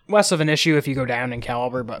 which less of an issue if you go down in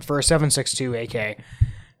caliber, but for a 7.62 AK,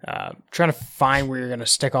 trying to find where you're going to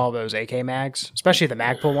stick all those AK mags, especially the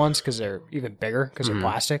Magpul ones because they're even bigger because they're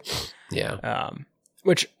plastic. Yeah.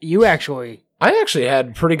 Which you actually... I actually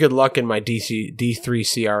had pretty good luck in my D3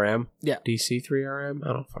 CRM. Yeah. DC3RM?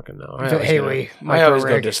 I don't fucking know. I always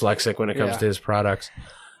go dyslexic when it comes to his products.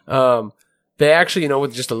 They actually,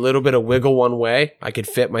 with just a little bit of wiggle one way, I could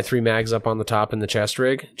fit my 3 mags up on the top in the chest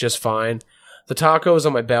rig just fine. The tacos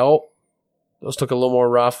on my belt, those took a little more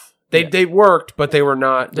rough. They worked, but they were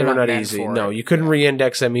not easy. No, you couldn't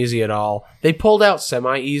re-index them easy at all. They pulled out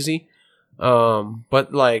semi-easy.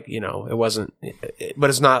 But like, it wasn't,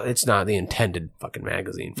 but it's not the intended fucking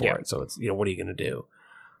magazine for it. So it's, what are you going to do?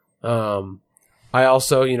 I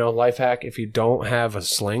also, life hack, if you don't have a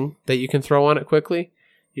sling that you can throw on it quickly,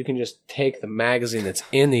 you can just take the magazine that's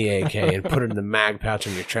in the AK and put it in the mag pouch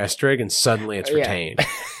on your chest rig and suddenly it's retained. And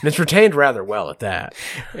it's retained rather well at that.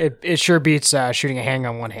 It sure beats shooting a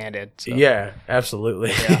handgun one-handed. So. Yeah,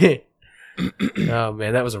 absolutely. Yeah. Oh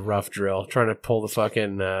man, that was a rough drill. Trying to pull the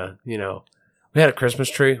fucking, we had a Christmas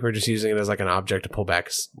tree. We were just using it as like an object to pull back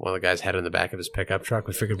one of the guys' head in the back of his pickup truck.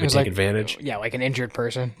 We figured we'd take advantage. Yeah, like an injured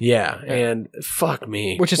person. Yeah, and fuck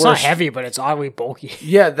me. Which is not heavy, but it's oddly bulky.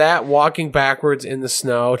 Yeah, that walking backwards in the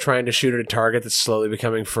snow, trying to shoot at a target that's slowly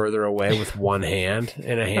becoming further away with one hand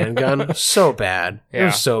in a handgun. So bad. Yeah. It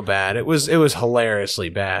was so bad. It was hilariously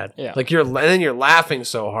bad. Yeah. Like and then you're laughing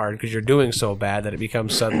so hard because you're doing so bad that it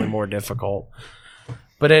becomes suddenly more difficult.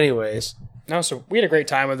 But anyways... No, so we had a great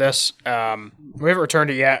time with this. We haven't returned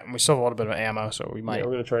it yet, and we still have a little bit of ammo, so we might. Yeah,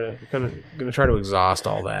 we're gonna try to exhaust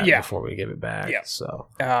all that before we give it back. Yeah. So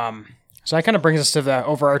that kind of brings us to the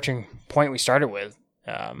overarching point we started with.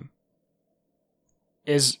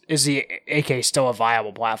 Is the AK still a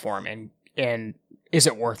viable platform, and is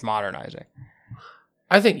it worth modernizing?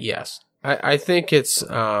 I think yes. I think it's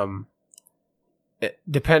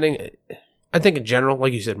depending. I think in general,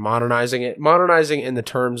 like you said, modernizing in the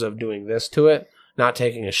terms of doing this to it, not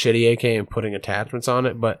taking a shitty AK and putting attachments on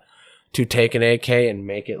it, but to take an AK and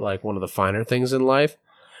make it like one of the finer things in life.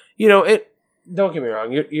 Don't get me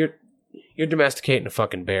wrong, you're domesticating a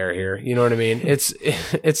fucking bear here. You know what I mean?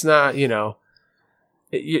 It's not, an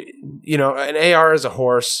AR is a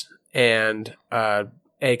horse. and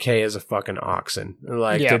AK is a fucking oxen.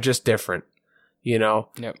 Like they're just different, you know.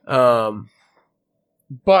 Yep.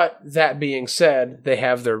 But that being said, they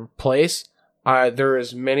have their place. There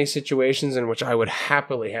is many situations in which I would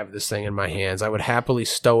happily have this thing in my hands. I would happily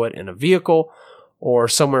stow it in a vehicle or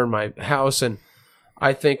somewhere in my house, and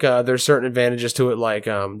I think there's certain advantages to it, like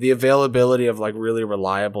the availability of like really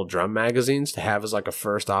reliable drum magazines to have as like a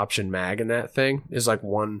first option mag in that thing is like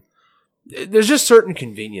one. There's just certain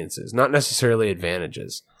conveniences, not necessarily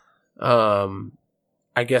advantages.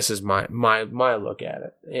 I guess is my look at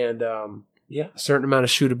it, and a certain amount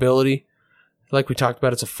of shootability. Like we talked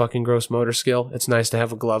about, it's a fucking gross motor skill. It's nice to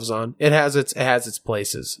have gloves on. It has its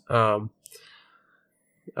places.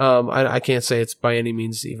 I can't say it's by any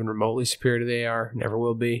means even remotely superior to the AR. Never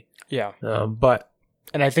will be. Yeah.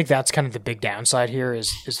 And I think that's kind of the big downside here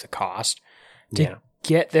is the cost. To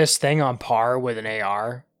get this thing on par with an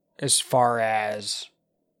AR as far as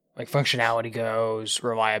like functionality goes,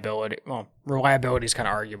 reliability. Well, reliability is kind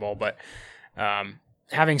of arguable, but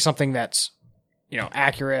having something that's,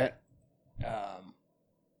 accurate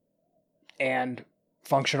and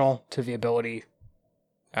functional to the ability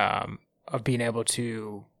of being able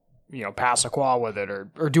to, pass a qual with it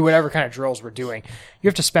or do whatever kind of drills we're doing, you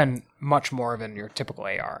have to spend much more than your typical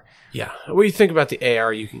AR. Yeah. What do you think about the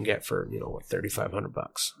AR you can get for,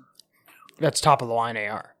 $3,500? That's top of the line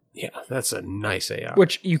AR. Yeah, that's a nice AR.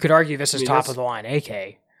 Which you could argue this is top of the line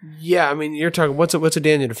AK. Yeah, I mean, you're talking, what's a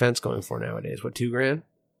Daniel Defense going for nowadays? What, $2,000?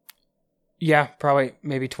 Yeah, probably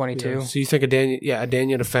maybe 22. Yeah. So you think a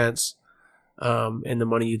Daniel Defense, and the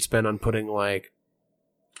money you'd spend on putting like,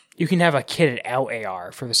 you can have a kitted out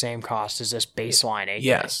AR for the same cost as this baseline AK.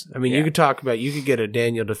 Yes. I mean, you could get a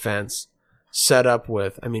Daniel Defense set up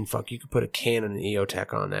with, you could put a Canon and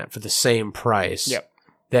EOTech on that for the same price. Yep.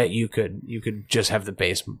 That you could just have the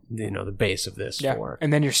base, the base of this for.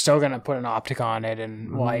 And then you're still going to put an optic on it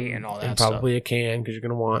and light and all that stuff. And probably a can because you're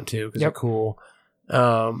going to want to because they're cool.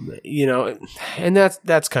 And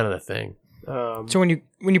that's kind of the thing. So when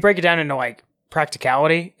you break it down into like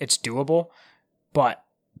practicality, it's doable, but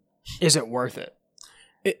is it worth it?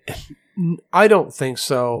 I don't think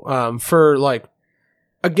so. For like,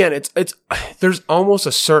 again, it's there's almost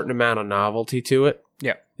a certain amount of novelty to it.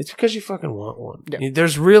 Yeah. It's because you fucking want one. Yeah.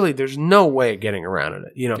 There's no way of getting around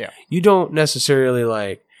it. You don't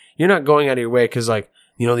necessarily you're not going out of your way because the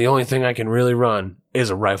only thing I can really run is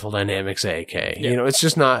a Rifle Dynamics AK. Yeah. It's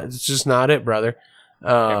just not it, brother.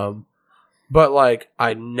 But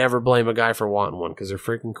I never blame a guy for wanting one because they're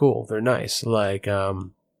freaking cool. They're nice.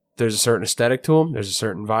 There's a certain aesthetic to them. There's a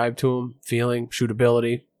certain vibe to them. Feeling,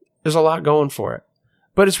 shootability. There's a lot going for it.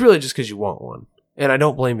 But it's really just because you want one. And I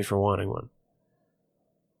don't blame you for wanting one.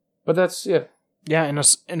 But that's, yeah. Yeah, and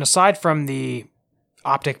aside from the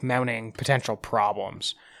optic mounting potential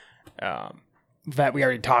problems that we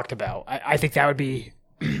already talked about, I think that would be,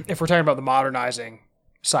 if we're talking about the modernizing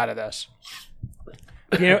side of this,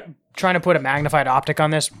 trying to put a magnified optic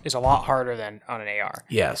on this is a lot harder than on an AR.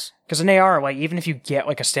 Yes. Because an AR, even if you get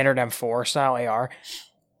a standard M4 style AR,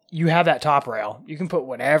 you have that top rail. You can put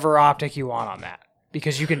whatever optic you want on that.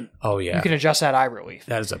 Because you can you can adjust that eye relief.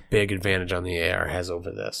 That is a big advantage on the AR has over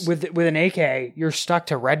this. With an AK, you're stuck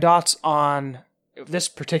to red dots on this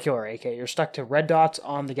particular AK. You're stuck to red dots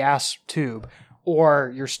on the gas tube, or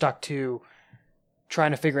you're stuck to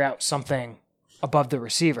trying to figure out something above the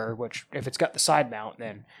receiver, which if it's got the side mount,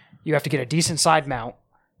 then you have to get a decent side mount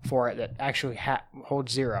for it that actually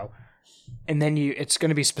holds zero. And then it's going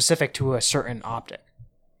to be specific to a certain optic.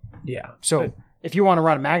 Yeah. So if you want to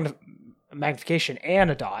run a magnification and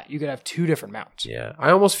a dot, you could have two different mounts. Yeah,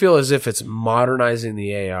 I almost feel as if it's modernizing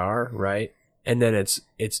the AR, right? And then it's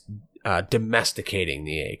domesticating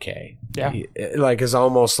the AK. Yeah, is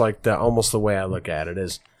almost the way I look at it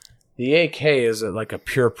is the AK is a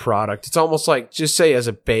pure product. It's almost just say as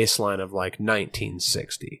a baseline of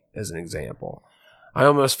 1960 as an example. I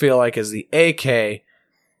almost feel as the AK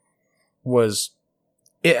was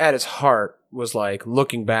at its heart was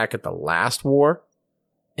looking back at the last war.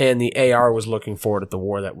 And the AR was looking forward at the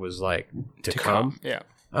war that was to come. Yeah.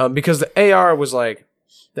 Because the AR was at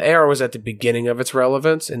the beginning of its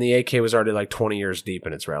relevance, and the AK was already 20 years deep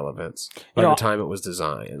in its relevance by the time it was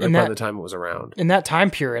designed, by the time it was around. In that time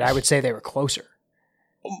period, I would say they were closer.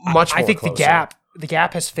 Much more I think closer. the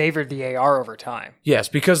gap has favored the AR over time. Yes,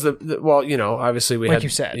 because obviously we had, you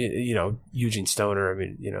said, Eugene Stoner. I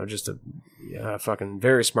mean, just a fucking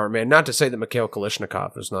very smart man. Not to say that Mikhail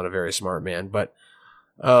Kalashnikov was not a very smart man, but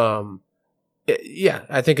I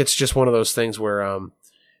think it's just one of those things where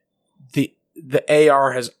the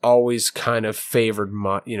AR has always kind of favored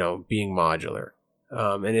being modular.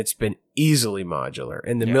 and it's been easily modular.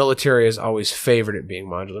 And the military has always favored it being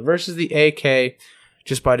modular versus the AK,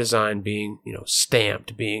 just by design, being, you know,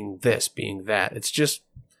 stamped, being this, being that. It's just,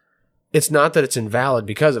 it's not that it's invalid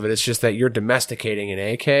because of it. It's just that you're domesticating an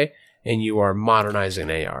AK and you are modernizing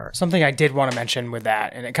an AR. Something I did want to mention with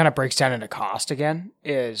that, and it kind of breaks down into cost again,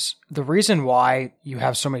 is the reason why you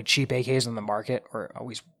have so many cheap AKs on the market, or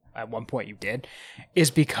always at one point you did, is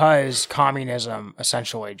because communism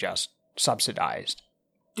essentially just subsidized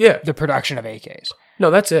the production of AKs. No,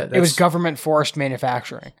 that's it. It was government forced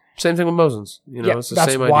manufacturing. Same thing with Mosins. You know, it's the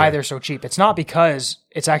that's same why idea. they're so cheap. It's not because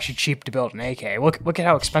it's actually cheap to build an AK. Look at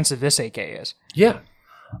how expensive this AK is. Yeah.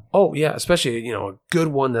 Oh, yeah. Especially, you know, a good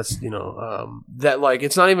one that's, you know, that like,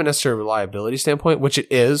 it's not even necessarily a reliability standpoint, which it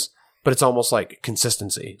is, but it's almost like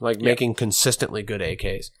consistency, like making consistently good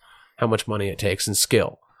AKs, how much money it takes and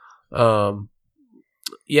skill.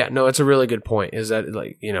 Yeah, no, it's a really good point, is that,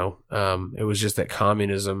 like, you know, it was just that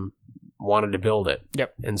communism wanted to build it.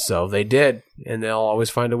 Yep. And so they did, and they'll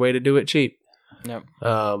always find a way to do it cheap. Yep.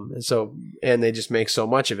 And they just make so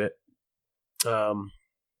much of it.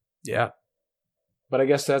 Yeah. But I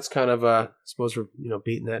guess that's kind of, I suppose we're, you know,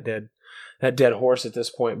 beating that dead horse at this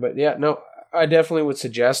point. But yeah, no, I definitely would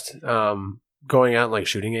suggest, going out and like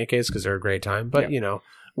shooting AKs, because they're a great time. But, you know,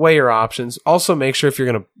 weigh your options. Also make sure if you're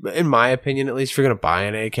going to, in my opinion, at least if you're going to buy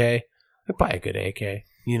an AK, buy a good AK.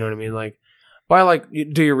 You know what I mean? Like,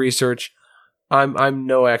 do your research. I'm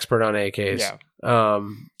no expert on AKs. Yeah.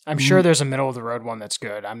 I'm sure there's a middle of the road one that's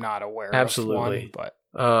good. I'm not aware of one, but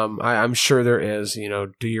I'm sure there is. You know,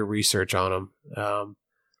 do your research on them.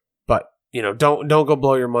 But you know, don't go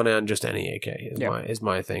blow your money on just any AK. Is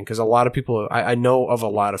my thing, because a lot of people, I know of a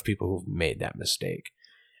lot of people who've made that mistake,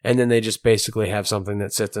 and then they just basically have something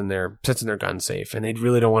that sits in their gun safe, and they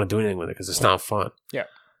really don't want to do anything with it because it's not fun. Yeah.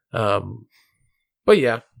 But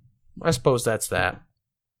yeah, I suppose that's that.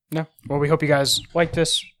 Yeah. Well, we hope you guys liked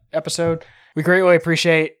this episode. We greatly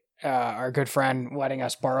appreciate our good friend letting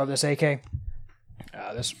us borrow this AK.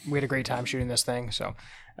 We had a great time shooting this thing. So,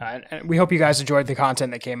 and we hope you guys enjoyed the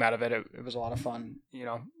content that came out of it. It was a lot of fun, you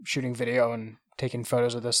know, shooting video and taking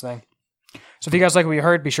photos of this thing. So if you guys like what you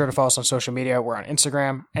heard, be sure to follow us on social media. We're on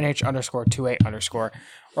Instagram, nh_28_. We're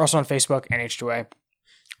also on Facebook, nh2a.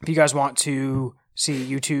 If you guys want to see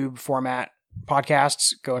YouTube format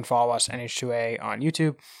podcasts, go and follow us, nh2a, on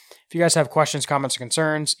YouTube. If you guys have questions, comments, or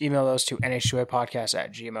concerns, email those to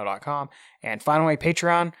nh2apodcast@gmail.com. And finally,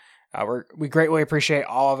 Patreon. We greatly appreciate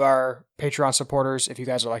all of our Patreon supporters. If you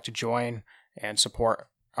guys would like to join and support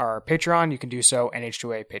our Patreon, you can do so,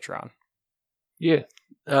 nh2a Patreon. Yeah.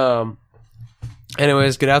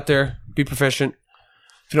 Anyways, get out there, be proficient.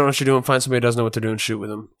 If you don't know what you're doing, find somebody who does know what they're doing, shoot with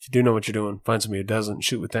them. If you do know what you're doing, find somebody who doesn't,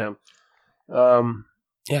 shoot with them.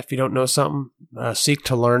 Yeah, if you don't know something, seek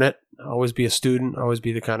to learn it. Always be a student. Always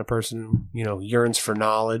be the kind of person, you know, yearns for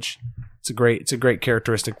knowledge. It's a great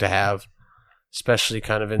characteristic to have, especially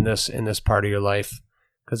kind of in this part of your life,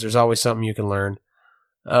 because there's always something you can learn.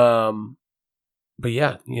 But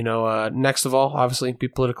yeah, you know, next of all, obviously, be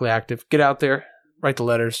politically active. Get out there, write the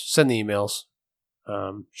letters, send the emails,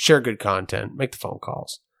 share good content, make the phone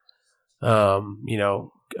calls. You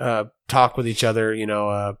know, talk with each other. You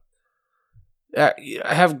know,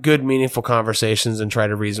 have good, meaningful conversations and try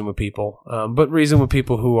to reason with people. But reason with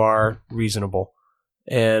people who are reasonable.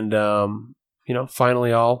 And you know,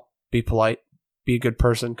 finally, be polite, be a good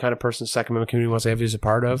person, kind of person the Second Amendment community wants to have you as a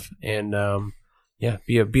part of, and yeah,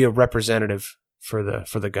 be a representative for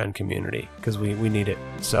the gun community, because we need it.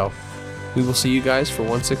 So we will see you guys for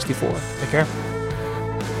 164. Take care.